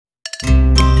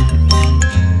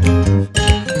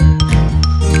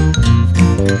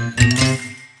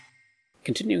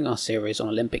continuing our series on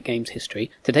Olympic Games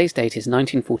history. Today's date is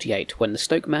 1948, when the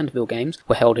Stoke Mandeville Games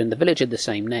were held in the village of the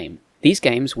same name. These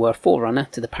games were a forerunner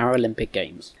to the Paralympic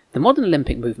Games. The modern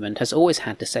Olympic movement has always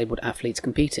had disabled athletes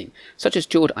competing, such as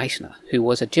George Eisner, who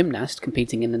was a gymnast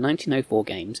competing in the 1904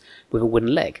 Games with a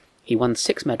wooden leg. He won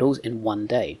 6 medals in one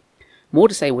day. More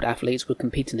disabled athletes would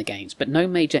compete in the Games, but no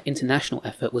major international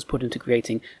effort was put into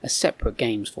creating a separate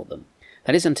Games for them.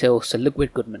 That is until Sir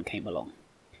Ludwig Goodman came along.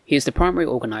 He is the primary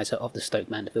organiser of the Stoke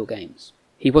Mandeville Games.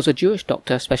 He was a Jewish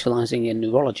doctor specialising in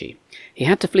neurology. He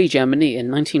had to flee Germany in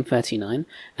 1939,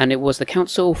 and it was the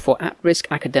Council for At-Risk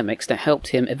Academics that helped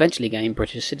him eventually gain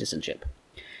British citizenship.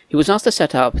 He was asked to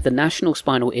set up the National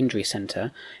Spinal Injury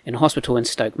Centre in a hospital in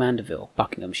Stoke Mandeville,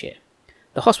 Buckinghamshire.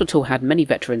 The hospital had many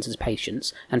veterans as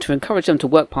patients, and to encourage them to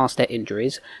work past their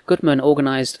injuries, Goodman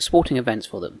organised sporting events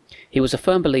for them. He was a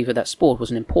firm believer that sport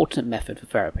was an important method for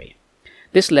therapy.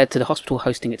 This led to the hospital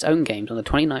hosting its own games on the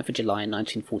 29th of July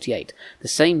 1948, the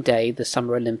same day the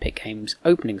Summer Olympic Games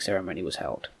opening ceremony was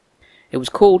held. It was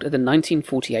called the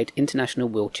 1948 International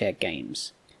Wheelchair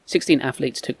Games. 16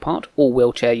 athletes took part, all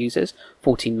wheelchair users,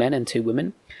 14 men and 2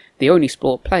 women. The only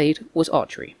sport played was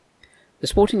archery. The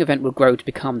sporting event would grow to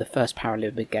become the first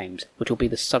Paralympic Games, which will be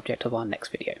the subject of our next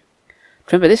video.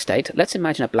 To remember this date, let's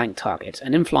imagine a blank target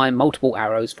and then fly multiple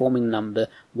arrows forming the number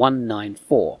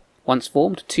 194. Once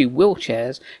formed, 2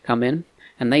 wheelchairs come in,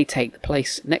 and they take the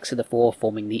place next to the 4,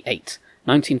 forming the 8.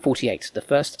 1948, the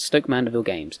first Stoke Mandeville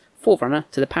Games, forerunner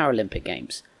to the Paralympic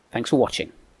Games. Thanks for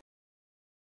watching.